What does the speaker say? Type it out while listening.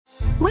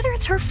Whether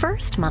it's her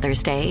first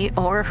Mother's Day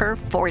or her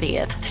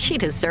 40th, she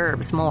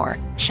deserves more.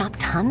 Shop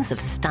tons of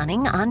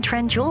stunning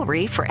on-trend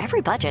jewelry for every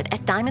budget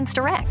at Diamonds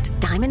Direct.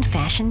 Diamond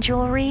fashion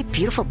jewelry,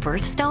 beautiful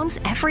birthstones,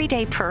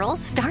 everyday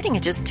pearls starting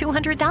at just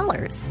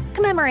 $200.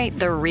 Commemorate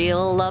the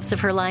real loves of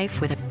her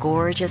life with a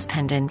gorgeous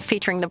pendant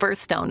featuring the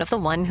birthstone of the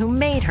one who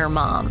made her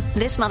mom.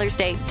 This Mother's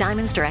Day,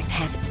 Diamonds Direct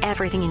has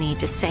everything you need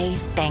to say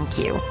thank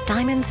you.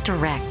 Diamonds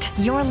Direct.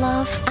 Your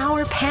love,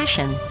 our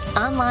passion.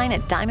 Online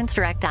at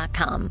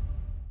diamondsdirect.com.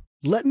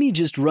 "Let me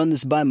just run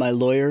this by my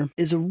lawyer"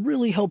 is a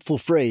really helpful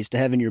phrase to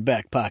have in your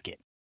back pocket.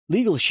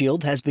 Legal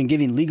Shield has been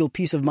giving legal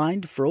peace of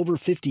mind for over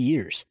 50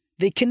 years.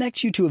 They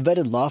connect you to a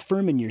vetted law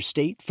firm in your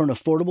state for an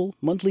affordable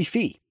monthly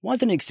fee.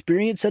 Want an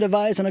experienced set of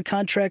eyes on a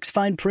contract's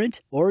fine print?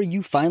 Or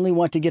you finally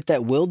want to get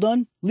that will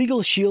done?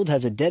 Legal Shield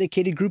has a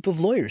dedicated group of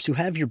lawyers who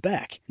have your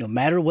back, no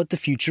matter what the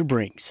future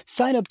brings.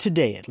 Sign up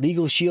today at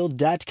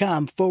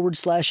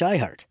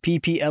LegalShield.com/iHeart.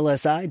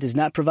 PPLSI does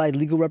not provide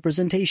legal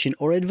representation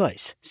or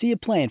advice. See a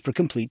plan for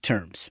complete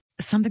terms.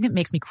 Something that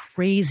makes me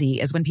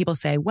crazy is when people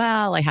say,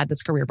 well, I had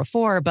this career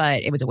before,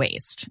 but it was a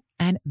waste.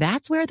 And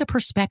that's where the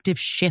perspective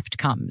shift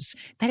comes,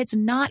 that it's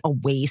not a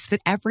waste,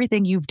 that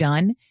everything you've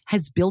done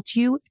has built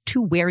you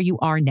to where you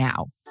are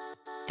now.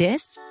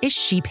 This is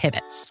She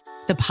Pivots,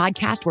 the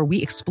podcast where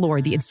we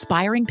explore the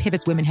inspiring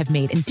pivots women have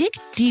made and dig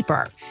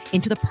deeper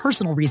into the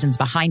personal reasons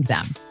behind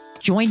them.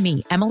 Join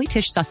me, Emily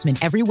Tish Sussman,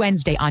 every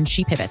Wednesday on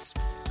She Pivots.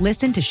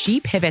 Listen to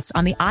She Pivots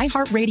on the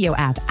iHeartRadio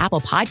app,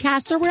 Apple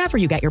Podcasts, or wherever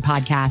you get your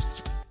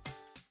podcasts.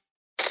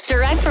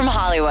 Direct from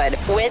Hollywood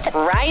with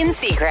Ryan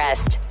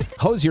Seacrest.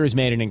 Hozier has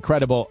made an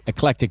incredible,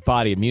 eclectic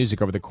body of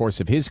music over the course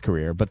of his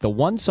career, but the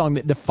one song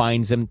that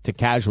defines him to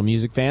casual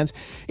music fans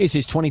is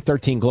his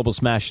 2013 global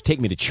smash, Take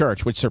Me to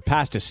Church, which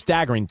surpassed a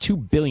staggering 2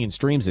 billion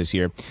streams this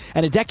year.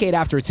 And a decade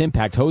after its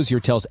impact, Hozier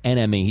tells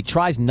NME he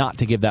tries not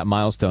to give that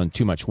milestone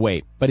too much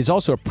weight, but is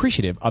also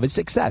appreciative of its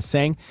success,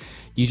 saying,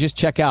 "You just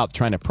check out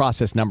trying to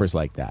process numbers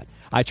like that.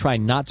 I try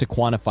not to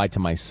quantify to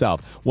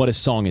myself what a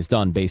song has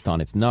done based on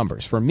its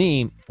numbers. For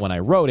me, when I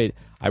wrote it,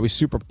 I was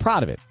super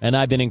proud of it. And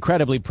I've been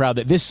incredibly proud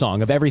that this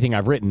song, of everything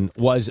I've written,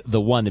 was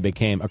the one that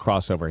became a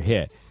crossover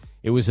hit.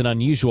 It was an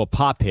unusual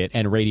pop hit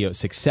and radio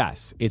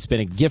success. It's been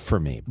a gift for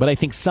me. But I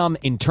think some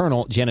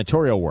internal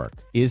janitorial work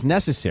is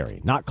necessary,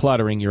 not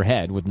cluttering your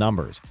head with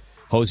numbers."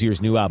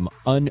 Hozier's new album,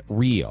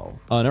 Unreal,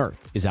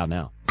 Unearth, is out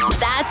now.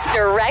 That's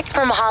Direct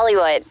from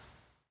Hollywood.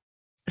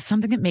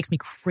 Something that makes me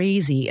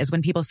crazy is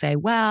when people say,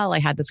 well, I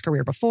had this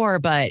career before,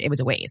 but it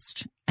was a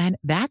waste. And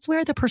that's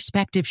where the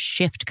perspective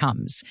shift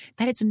comes,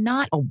 that it's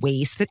not a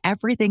waste, that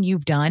everything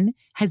you've done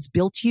has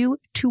built you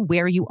to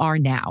where you are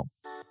now.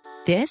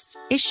 This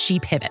is She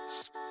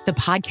Pivots, the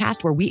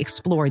podcast where we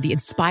explore the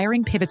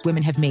inspiring pivots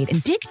women have made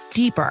and dig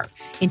deeper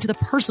into the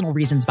personal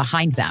reasons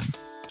behind them.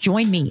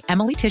 Join me,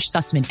 Emily Tish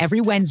Sussman, every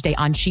Wednesday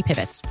on She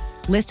Pivots.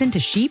 Listen to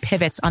She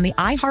Pivots on the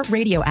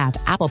iHeartRadio app,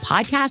 Apple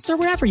Podcasts, or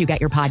wherever you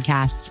get your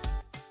podcasts.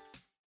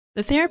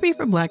 The Therapy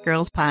for Black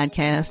Girls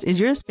podcast is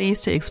your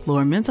space to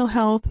explore mental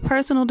health,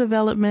 personal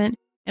development,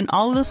 and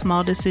all of the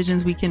small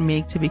decisions we can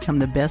make to become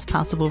the best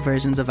possible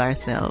versions of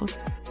ourselves.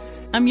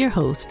 I'm your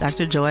host,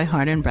 Dr. Joy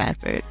Harden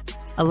Bradford,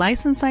 a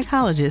licensed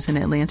psychologist in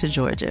Atlanta,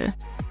 Georgia,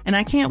 and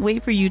I can't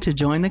wait for you to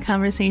join the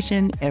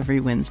conversation every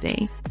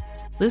Wednesday.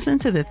 Listen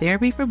to the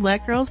Therapy for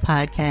Black Girls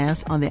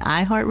podcast on the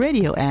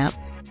iHeartRadio app,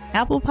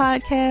 Apple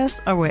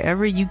Podcasts, or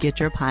wherever you get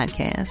your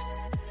podcasts.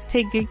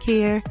 Take good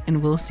care,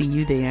 and we'll see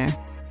you there.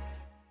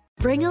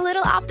 Bring a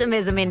little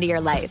optimism into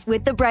your life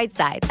with The Bright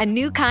Side, a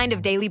new kind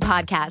of daily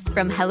podcast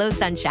from Hello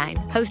Sunshine,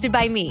 hosted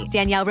by me,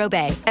 Danielle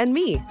Robay. And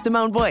me,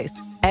 Simone Boyce.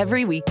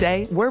 Every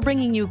weekday, we're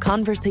bringing you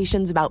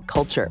conversations about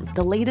culture,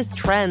 the latest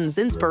trends,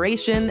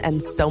 inspiration,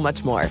 and so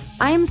much more.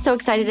 I am so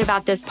excited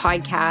about this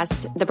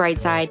podcast, The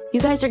Bright Side. You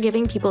guys are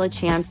giving people a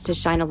chance to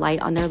shine a light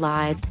on their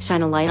lives,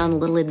 shine a light on a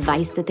little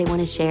advice that they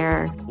want to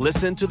share.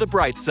 Listen to The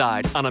Bright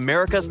Side on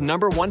America's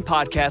 #1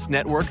 podcast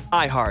network,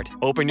 iHeart.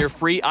 Open your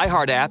free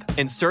iHeart app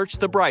and search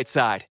The Bright Side.